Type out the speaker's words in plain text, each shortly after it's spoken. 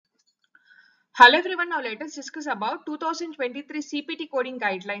Hello everyone, now let us discuss about 2023 CPT coding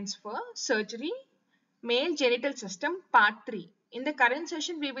guidelines for surgery, male genital system part 3. In the current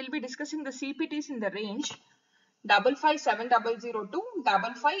session, we will be discussing the CPTs in the range 55700 to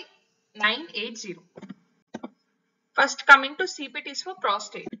 55980. First, coming to CPTs for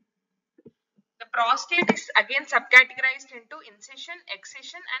prostate. The prostate is again subcategorized into incision,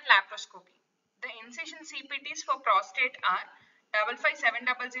 excision and laparoscopy. The incision CPTs for prostate are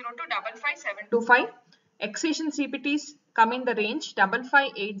 55700 to 55725. Excision CPTs come in the range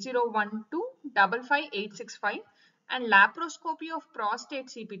 55801 to 55865, and laparoscopy of prostate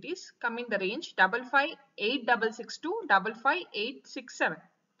CPTs come in the range 55866 to 55867.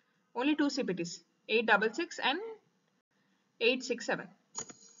 Only two CPTs, 866 and 867.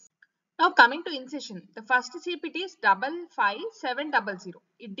 Now coming to incision, the first CPT is 55700.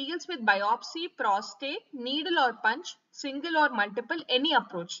 It deals with biopsy, prostate, needle or punch, single or multiple, any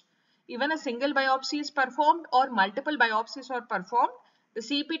approach. Even a single biopsy is performed or multiple biopsies are performed, the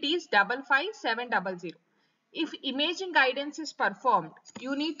CPT is 55700. If imaging guidance is performed,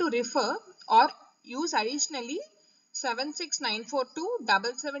 you need to refer or use additionally 76942,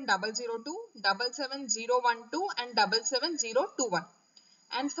 77002, 77012 and 77021.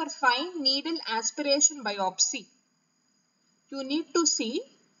 And for fine needle aspiration biopsy, you need to see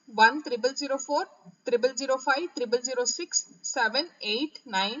 10004, 0005, 0006, 7, 8,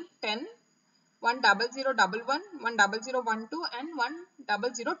 9, 10, 10011, 10012 and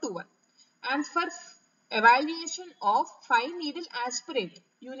 10021. And for evaluation of fine needle aspirate,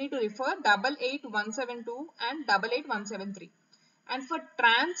 you need to refer 88172 and 88173. And for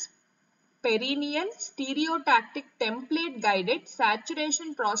transperineal stereotactic template guided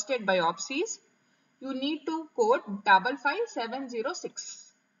saturation prostate biopsies, you need to code 55706.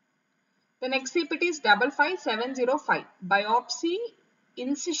 The next CPT is 55705. Biopsy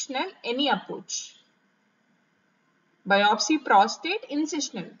incisional any approach. Biopsy prostate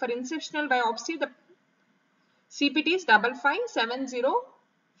incisional. For incisional biopsy, the CPT is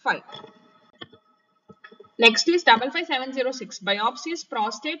 55705. Next is 55706. Biopsies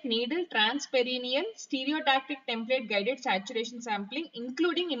prostate needle transperineal stereotactic template guided saturation sampling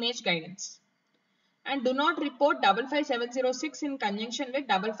including image guidance. And do not report 55706 in conjunction with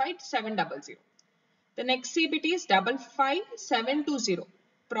 55700. The next CPT is 55720.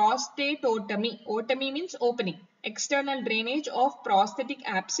 Prostatectomy. Otomy means opening. External drainage of prostatic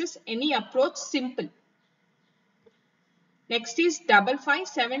abscess. Any approach simple. Next is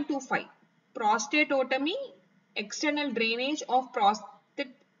 55725. Prostatectomy. External drainage of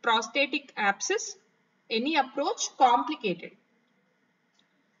prostatic abscess. Any approach complicated.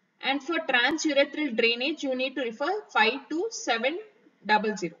 And for transurethral drainage, you need to refer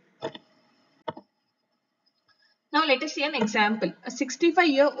 52700. Now let us see an example. A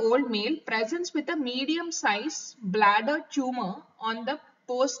 65-year-old male presents with a medium-sized bladder tumor on the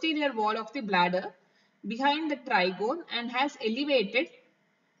posterior wall of the bladder behind the trigone and has elevated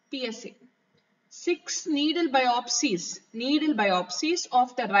PSA. 6 needle biopsies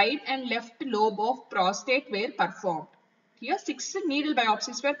of the right and left lobe of prostate were performed. Here 6 needle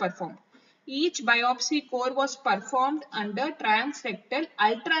biopsies were performed. Each biopsy core was performed under transrectal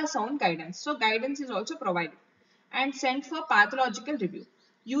ultrasound guidance. So guidance is also provided and sent for pathological review.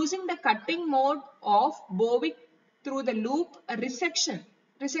 Using the cutting mode of Bowick through the loop, a resection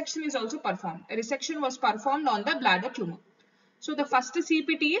is also performed. A resection was performed on the bladder tumor. So the first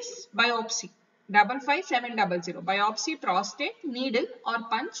CPT is biopsy. 55700. Biopsy prostate, needle or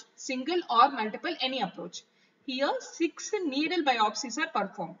punch, single or multiple, any approach. Here 6 needle biopsies are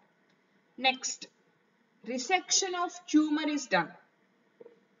performed. Next, resection of tumor is done.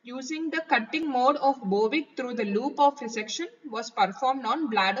 Using the cutting mode of Bowick through the loop of resection was performed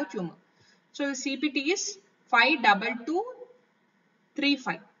on bladder tumor. So the CPT is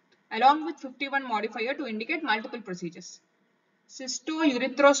 52235 along with 51 modifier to indicate multiple procedures.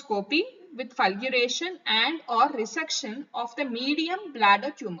 Cystourethropy with fulguration and or resection of the medium bladder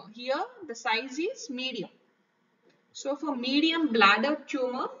tumor. Here the size is medium. So for medium bladder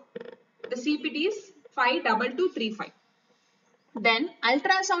tumor, the CPT is 52235. Then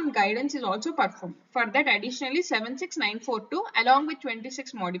ultrasound guidance is also performed. For that additionally 76942 along with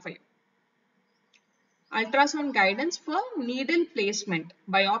 26 modifier. Ultrasound guidance for needle placement,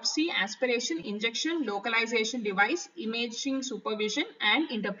 biopsy, aspiration, injection, localization device, imaging supervision and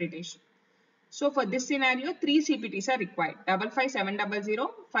interpretation. So for this scenario, 3 CPTs are required. 55700,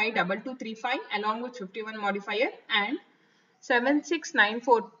 52235 along with 51 modifier and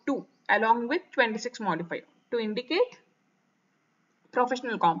 76942 along with 26 modifier to indicate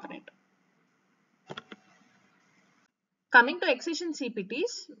professional component. Coming to excision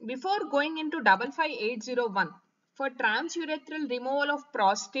CPTs, before going into 55801, for transurethral removal of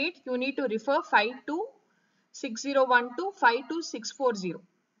prostate, you need to refer 526012 to 52640,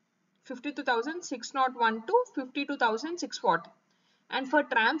 52,601 to 52,640. And for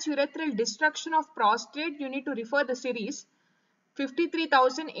transurethral destruction of prostate, you need to refer the series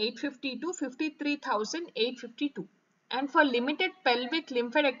 53,850 to 53,852. And for limited pelvic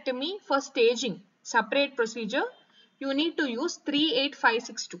lymphadenectomy for staging, separate procedure, you need to use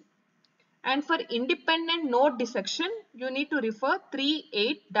 38562. And for independent node dissection, you need to refer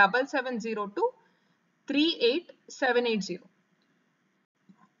 38770 to 38780.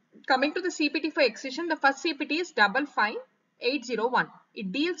 Coming to the CPT for excision, the first CPT is 55801.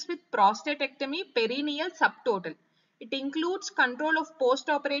 It deals with prostatectomy, perineal, subtotal. It includes control of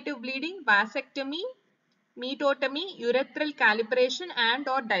postoperative bleeding, vasectomy, metotomy, urethral calibration and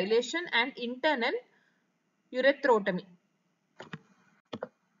or dilation, and internal urethrotomy.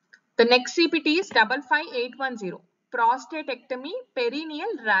 The next CPT is 55810. Prostatectomy,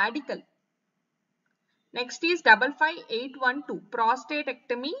 perineal, radical. Next is 55812.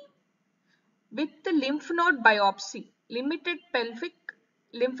 Prostatectomy with the lymph node biopsy, limited pelvic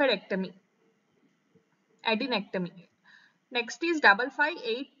lymphadenectomy, adenectomy. Next is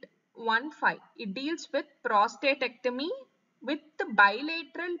 55815. It deals with prostatectomy with the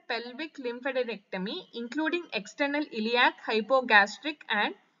bilateral pelvic lymphadenectomy, including external iliac, hypogastric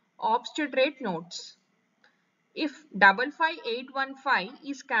and obstetrate nodes. If 55815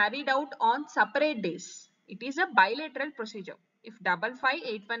 is carried out on separate days, it is a bilateral procedure. If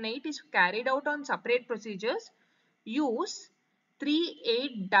 55818 is carried out on separate procedures, use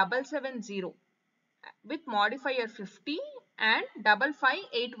 38770 with modifier 50 and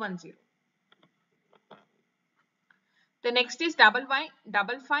 55810. The next is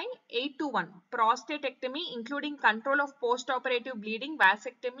 55821. Prostatectomy including control of postoperative bleeding,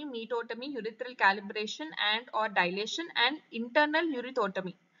 vasectomy, metotomy, urethral calibration and or dilation, and internal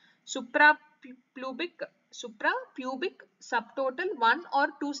urethrotomy. Suprapubic, subtotal 1 or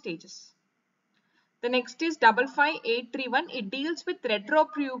 2 stages. The next is 55831. It deals with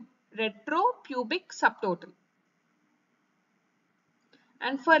retropubic subtotal.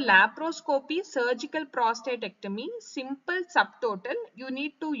 And for laparoscopy, surgical prostatectomy, simple subtotal, you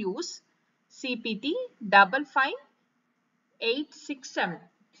need to use CPT 55867.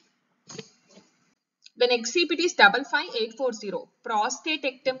 The next CPT is 55840.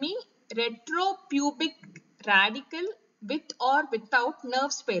 Prostatectomy, retropubic radical with or without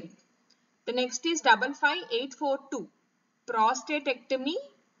nerve sparing. The next is 55842. Prostatectomy,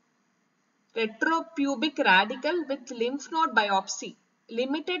 retropubic radical with lymph node biopsy,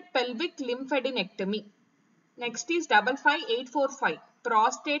 limited pelvic lymphadenectomy. Next is 55845.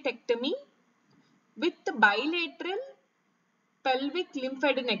 Prostatectomy with bilateral pelvic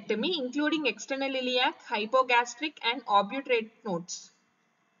lymphadenectomy, including external iliac, hypogastric and obstetrate nodes.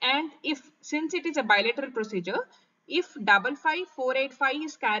 And since it is a bilateral procedure, if 55485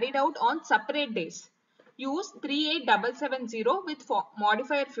 is carried out on separate days, use 38770 with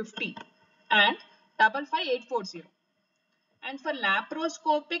modifier 50 and 55840. And for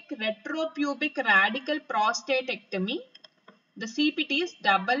laparoscopic retropubic radical prostatectomy, the CPT is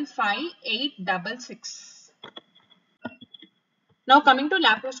 55866. Now coming to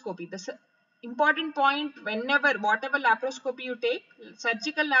laparoscopy, the important point, whatever laparoscopy you take,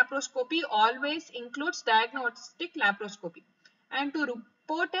 surgical laparoscopy always includes diagnostic laparoscopy. And to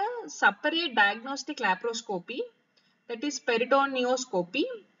report a separate diagnostic laparoscopy, that is peritoneoscopy,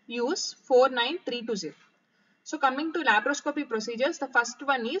 use 49320. So coming to laparoscopy procedures, the first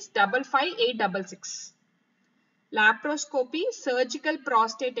one is 55866. Laparoscopy, surgical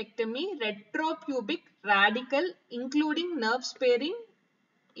prostatectomy, retropubic radical, including nerve sparing,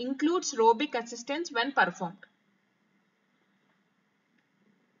 includes robotic assistance when performed.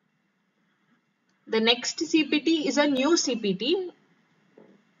 The next CPT is a new CPT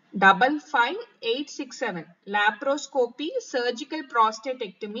 55867. Laparoscopy, surgical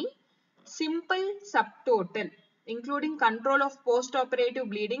prostatectomy, simple subtotal, including control of postoperative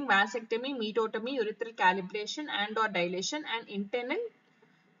bleeding, vasectomy, metotomy, urethral calibration and or dilation, and internal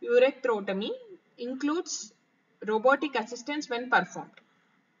urethrotomy, includes robotic assistance when performed.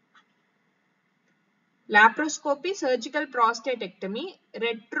 Laparoscopy, surgical prostatectomy,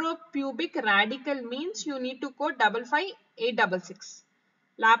 retropubic radical means you need to code 55866.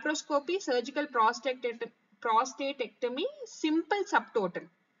 Laparoscopy, surgical prostatectomy, simple subtotal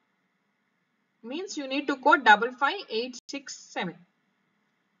means you need to code 55867.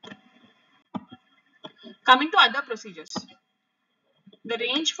 Coming to other procedures. The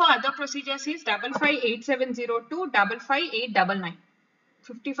range for other procedures is 55870 to 55899.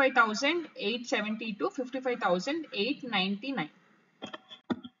 55,870 to 55,899.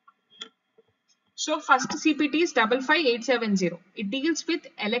 So first CPT is 55870. It deals with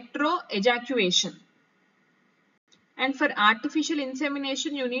electro-ejaculation. And for artificial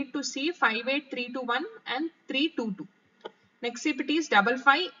insemination, you need to see 58321 and 322. Next CPT is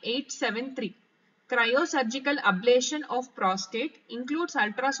 55873. Cryosurgical ablation of prostate includes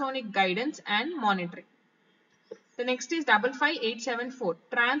ultrasonic guidance and monitoring. The next is 55874.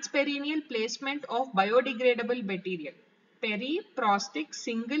 Transperineal placement of biodegradable material. Peri-prostate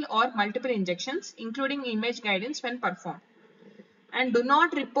single or multiple injections, including image guidance when performed. And do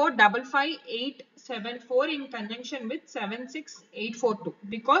not report 55874 in conjunction with 76842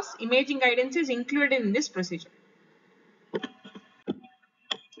 because imaging guidance is included in this procedure.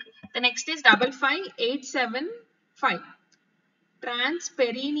 The next is 55875.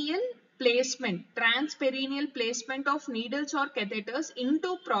 Transperineal placement of needles or catheters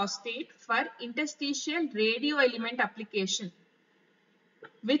into prostate for interstitial radio element application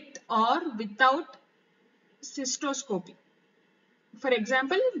with or without cystoscopy. For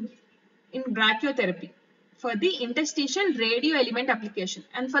example, in brachytherapy for the interstitial radio element application,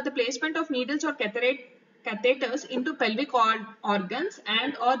 and for the placement of needles or catheters into pelvic organs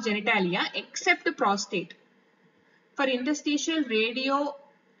and or genitalia except prostate. For interstitial radio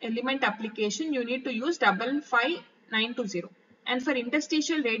element application, you need to use 55920. And for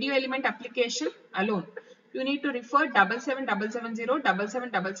interstitial radio element application alone, you need to refer 77770,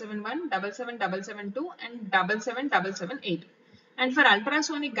 77771, 77772 and 77778. And for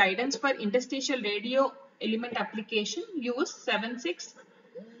ultrasonic guidance for interstitial radio element application, use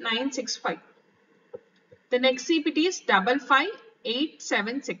 76965. The next CPT is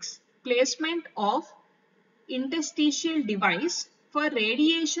 55876. Placement of interstitial device for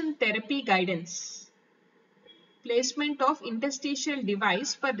radiation therapy guidance. Placement of interstitial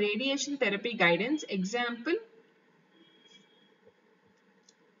device for radiation therapy guidance. Example,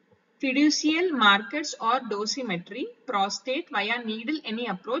 fiducial markers or dosimetry, prostate via needle any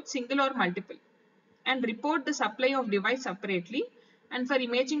approach, single or multiple. And report the supply of device separately. And for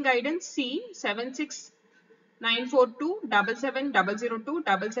imaging guidance, see 76942, 77002,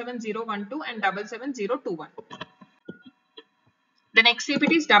 77012 and 77021. The next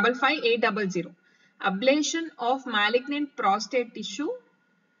CPT is 55800. Ablation of malignant prostate tissue.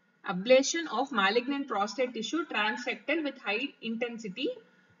 Ablation of malignant prostate tissue transrectal with high intensity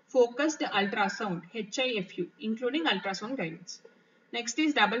focused ultrasound HIFU, including ultrasound guidance. Next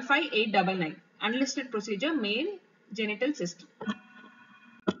is 55899. Unlisted procedure, male genital system.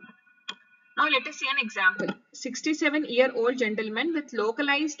 Now let us see an example. 67-year-old gentleman with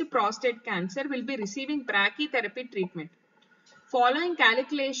localized prostate cancer will be receiving brachytherapy treatment. Following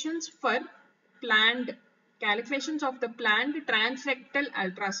calculations of the planned transrectal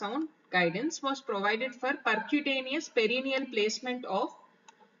ultrasound guidance was provided for percutaneous perineal placement of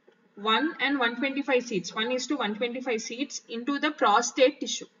 1 and 125 seeds, 1:125 seeds into the prostate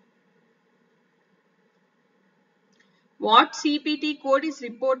tissue. What CPT code is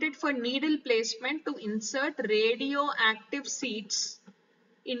reported for needle placement to insert radioactive seeds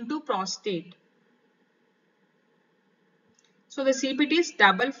into prostate? So the CPT is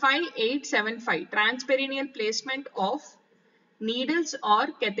 55875. Transperineal placement of needles or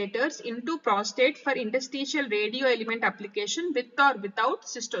catheters into prostate for interstitial radio element application with or without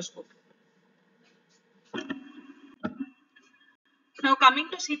cystoscope. Now coming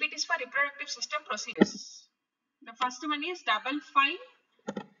to CPTs for reproductive system procedures. The first one is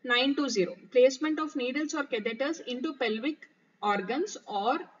 55920. Placement of needles or catheters into pelvic organs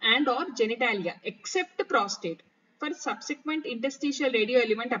and or genitalia except prostate for subsequent interstitial radio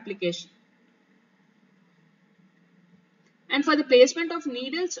element application. And for the placement of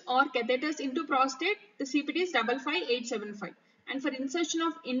needles or catheters into prostate, the CPT is 55875. And for insertion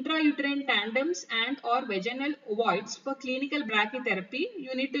of intrauterine tandems and or vaginal ovoids for clinical brachytherapy,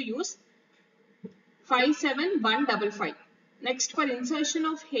 you need to use 57155. Next, for insertion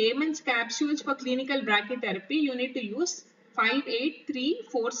of Hayman's capsules for clinical brachytherapy, you need to use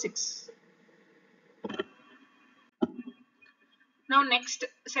 58346. Now next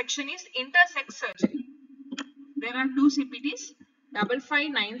section is intersex surgery. There are two CPTs,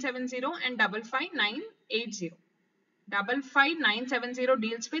 55970 and 55980. 55970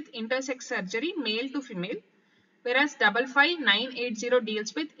 deals with intersex surgery male to female, whereas 55980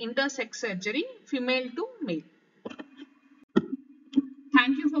 deals with intersex surgery female to male.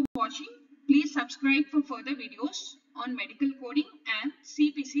 Thank you for watching. Please subscribe for further videos on medical coding and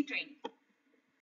CPC training.